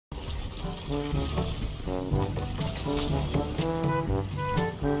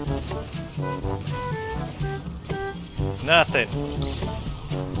Nothing.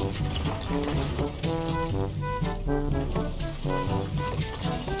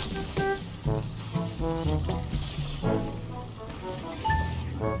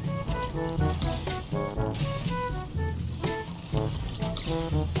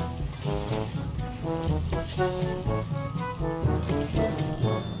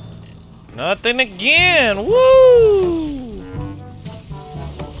 Nothing again. Woo!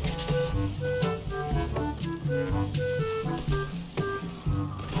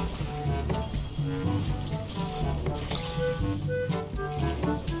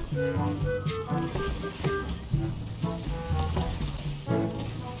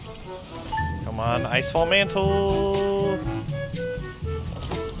 Come on, Icefall Mantle.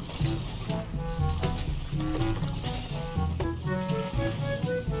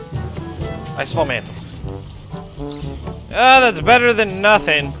 Icefall Mantles. Ah, that's better than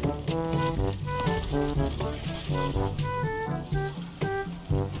nothing.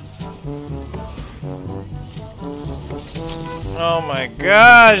 Oh my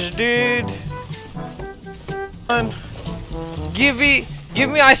gosh, dude. Come on. Give me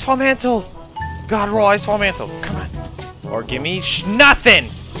Icefall Mantle. God roll Icefall Mantle. Come on. Or give me nothing.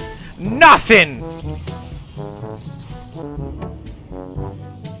 Nothing.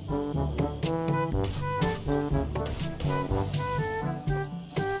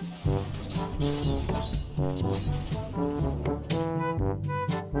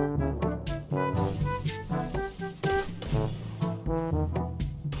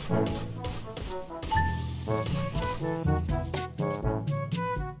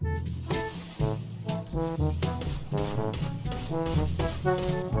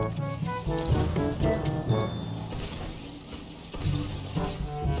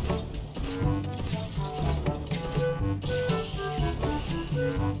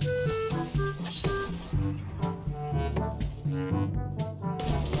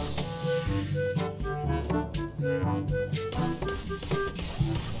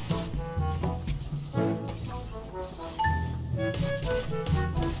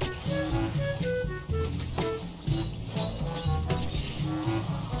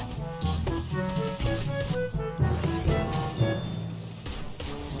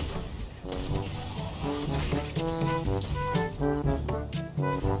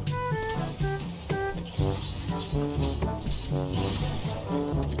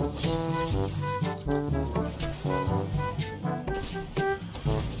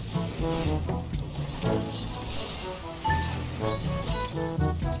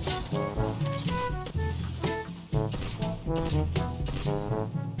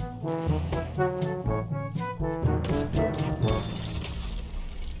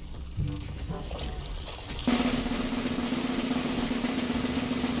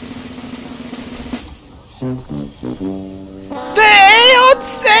 The Aeon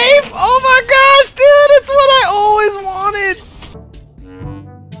safe! Oh my gosh, dude! It's what I always wanted!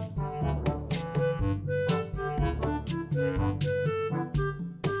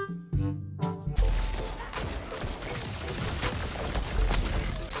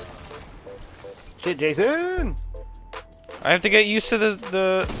 Shit, Jason! I have to get used to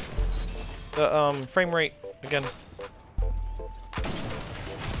the frame rate again.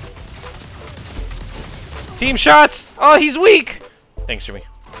 Team shots! Oh, he's weak! Thanks, Jimmy.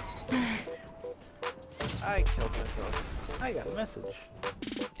 I killed myself. I got a message.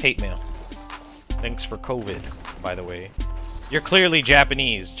 Hate mail. Thanks for COVID, by the way. You're clearly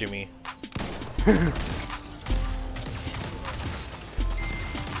Japanese, Jimmy. Well,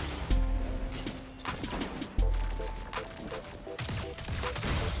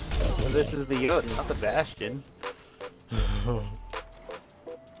 this is the Yoda, not the Bastion.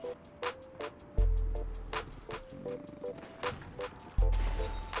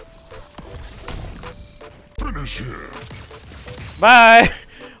 Finish him. Bye!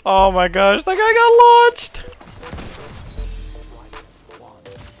 Oh my gosh, that guy got launched!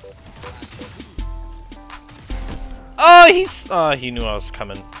 Oh, he knew I was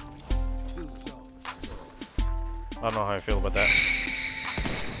coming. I don't know how I feel about that.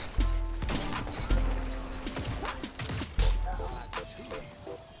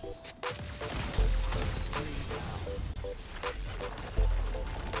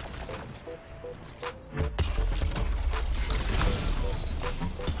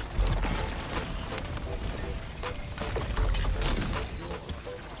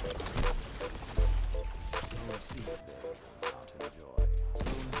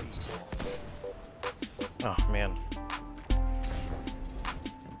 Oh man.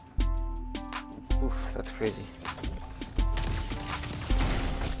 That's crazy.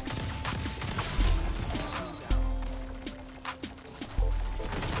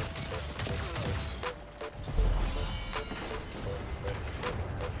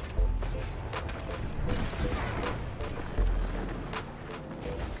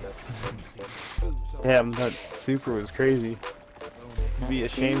 Damn, that super was crazy. It'd be a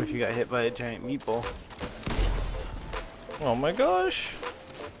shame if you got hit by a giant meatball. Oh my gosh.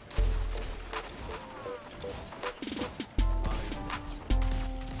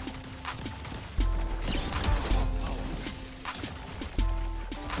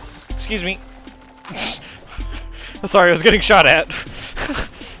 Excuse me. Sorry, I was getting shot at.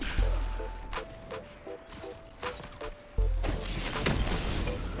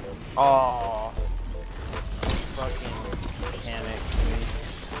 Oh, fucking panic.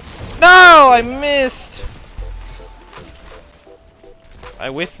 No, I missed. I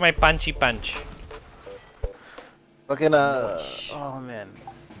whiffed my punchy punch. Fucking oh man.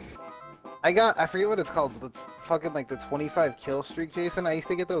 I forget what it's called, but it's fucking like the 25 kill streak, Jason. I used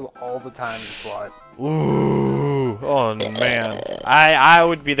to get those all the time in SWAT. Ooh, oh man. I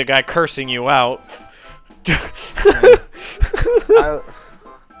would be the guy cursing you out.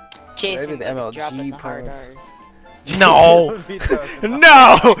 Jason, the MLG dropping the hard post. R's. No!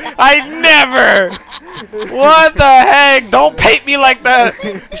 No! I never! What the heck? Don't paint me like that!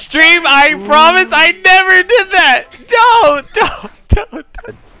 Stream, I promise I never did that! Don't!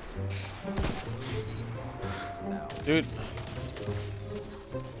 Dude.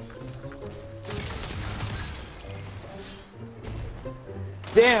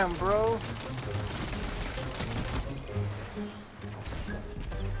 Damn, bro.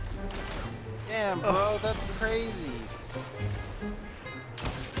 Damn, bro, that's crazy.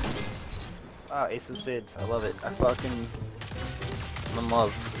 Wow, Aces vids. I love it. I'm in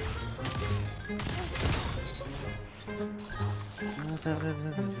love.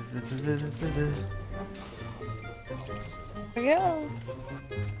 Here we go.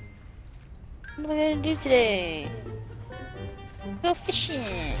 What am I gonna do today? Go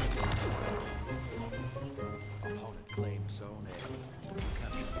fishing.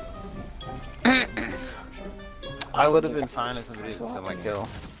 I would have been fine if somebody didn't steal my kill.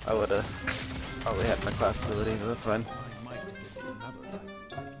 I would have probably had my class ability, but that's fine.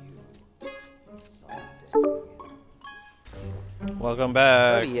 Welcome Oh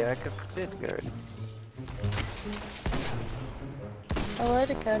back. yeah, I could fit guard. Hello,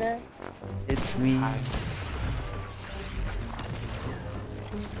 Dakota. It's me.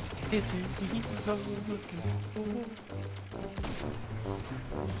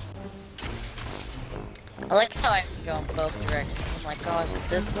 I like how I can go in both directions. I'm like, oh, is it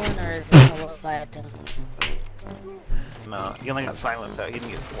this one or is it Hello Biotin? No, he only got silenced out. He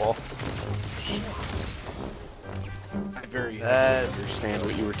didn't get swole. I very heavily understand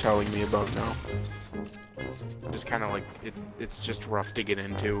what you were telling me about now. Just kind of like, it's just rough to get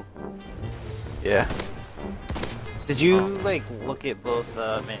into. Yeah. Did you like look at both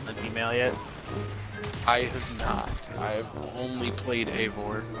male and female yet? I have not. I've only played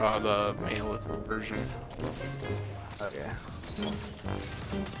Eivor, the male version. Okay.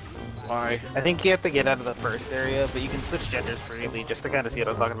 Why? I think you have to get out of the first area, but you can switch genders freely just to kind of see what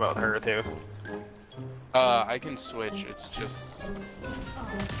I was talking about with her too. I can switch, it's just,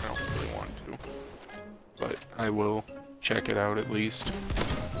 I don't really want to. But I will check it out at least.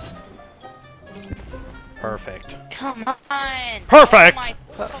 Perfect. Come on! Perfect!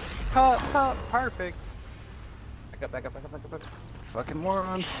 Oh my Perfect. Back up. Fucking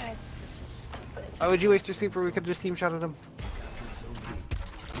morons. God, this is stupid. Why would you waste your super? We could just team shot at him.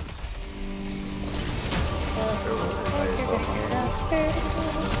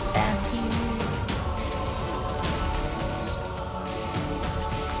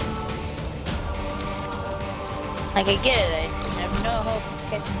 Like, I get it, I have no hope of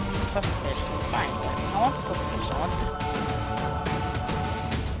catching the fucking fish, it's fine, but I want the fucking fish, I want the...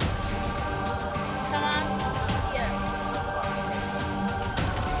 Come on, yeah.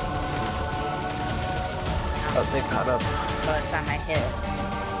 Oh, they caught up. By the time I hit.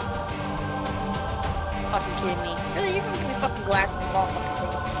 Fucking kidding me. Really, you're gonna give me fucking glasses of all fucking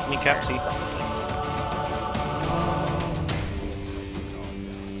things? Kneecap, see?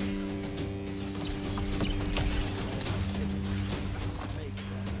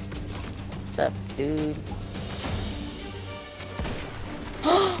 What's up, dude?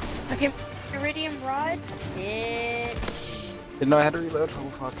 I can Iridium Rod? Bitch. Didn't know I had to reload. Oh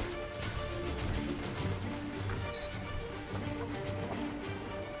fuck.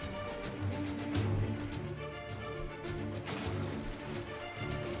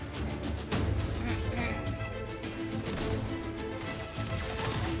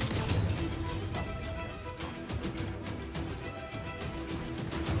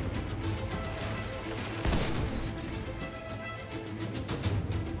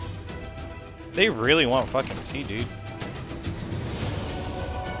 They really want fucking C, dude.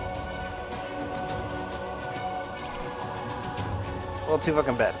 Well, 2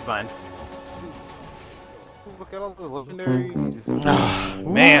 fucking bets, fine. Look at all those legendaries. Ah,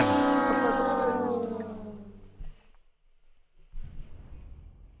 man.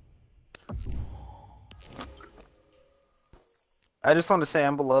 I just want to say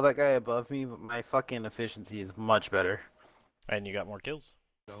I'm below that guy above me, but my fucking efficiency is much better. And you got more kills.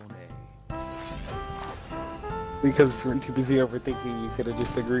 Because if you weren't too busy overthinking, you could have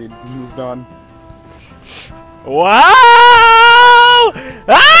just agreed and moved on. Wow!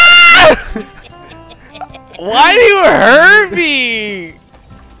 Ah! Why do you hurt me?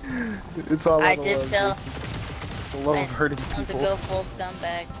 It's all I did tell the love of hurting him to people. go full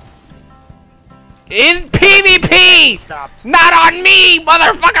scumbag. In PvP! Stopped. Not on me,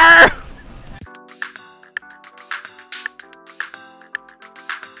 motherfucker!